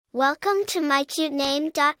Welcome to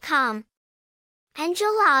mycutename.com.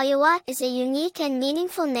 Anjolaoluwa is a unique and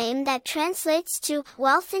meaningful name that translates to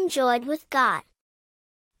wealth enjoyed with God.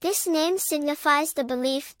 This name signifies the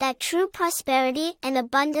belief that true prosperity and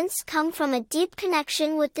abundance come from a deep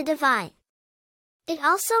connection with the divine. It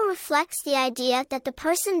also reflects the idea that the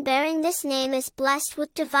person bearing this name is blessed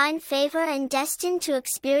with divine favor and destined to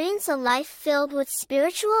experience a life filled with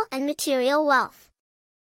spiritual and material wealth.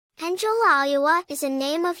 Anjolaoluwa is a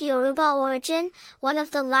name of Yoruba origin, one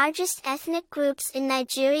of the largest ethnic groups in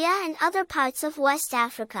Nigeria and other parts of West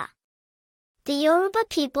Africa. The Yoruba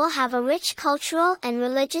people have a rich cultural and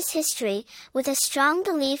religious history, with a strong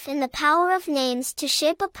belief in the power of names to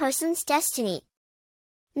shape a person's destiny.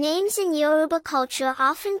 Names in Yoruba culture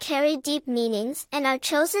often carry deep meanings and are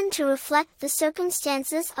chosen to reflect the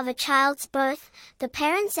circumstances of a child's birth, the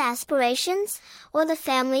parents' aspirations, or the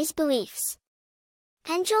family's beliefs.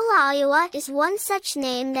 Anjolaoluwa is one such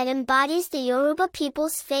name that embodies the Yoruba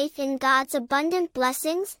people's faith in God's abundant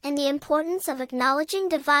blessings and the importance of acknowledging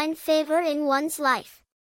divine favor in one's life.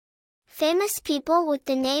 Famous people with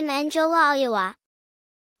the name Anjolaoluwa.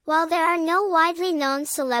 While there are no widely known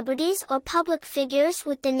celebrities or public figures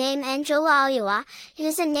with the name Anjolaoluwa, it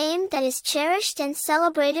is a name that is cherished and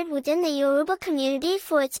celebrated within the Yoruba community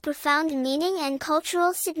for its profound meaning and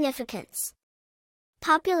cultural significance.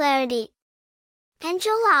 Popularity.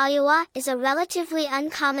 Anjolaoluwa is a relatively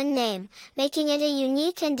uncommon name, making it a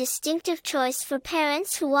unique and distinctive choice for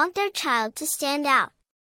parents who want their child to stand out.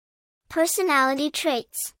 Personality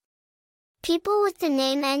traits. People with the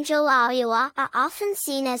name Anjolaoluwa are often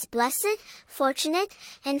seen as blessed, fortunate,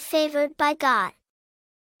 and favored by God.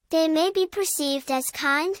 They may be perceived as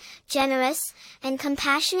kind, generous, and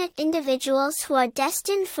compassionate individuals who are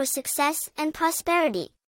destined for success and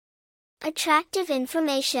prosperity. Attractive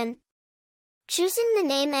information. Choosing the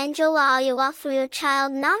name Anjolaoluwa for your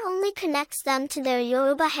child not only connects them to their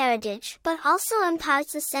Yoruba heritage but also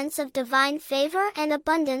imparts a sense of divine favor and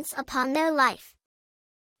abundance upon their life.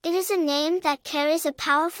 It is a name that carries a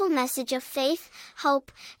powerful message of faith,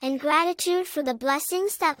 hope, and gratitude for the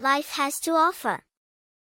blessings that life has to offer.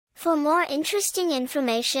 For more interesting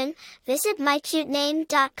information, visit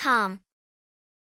mycutename.com.